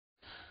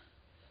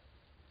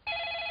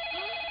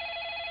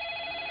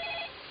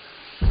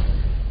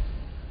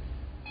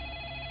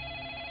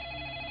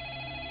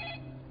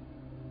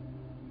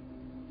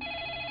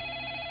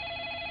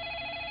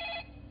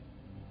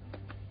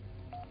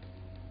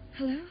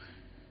Hello?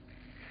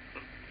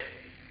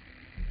 Hey.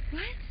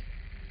 What?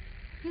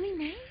 Really,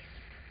 Maze?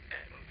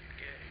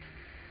 Gay.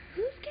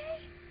 Who's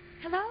gay?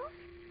 Hello?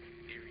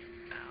 Hear you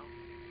now?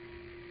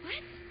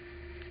 What?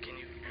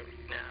 Can you hear me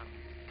now?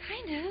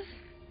 Kind of.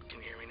 Can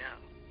you hear me now?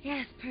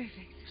 Yes,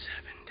 perfect.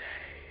 7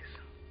 days.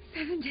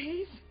 7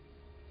 days?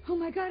 Oh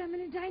my God, I'm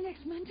gonna die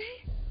next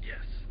Monday?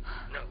 Yes.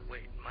 No,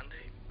 wait,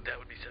 Monday? That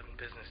would be 7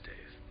 business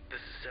days. This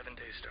is 7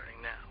 days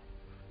starting now.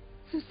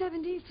 So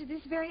 7 days to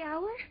this very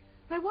hour?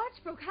 My watch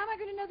broke. How am I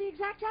gonna know the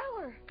exact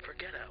hour?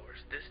 Forget hours.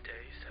 This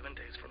day, 7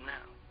 days from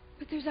now.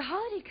 But there's a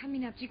holiday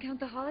coming up. Do you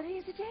count the holiday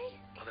as a day?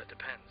 Well, that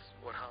depends.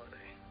 What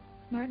holiday?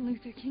 Martin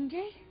Luther King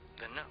Day?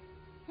 Then no.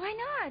 Why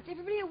not?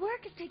 Everybody at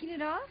work is taking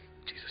it off.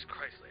 Jesus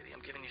Christ, lady, I'm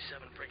giving you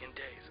 7 friggin'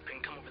 days. I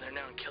can come over there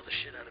now and kill the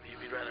shit out of you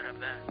if you'd rather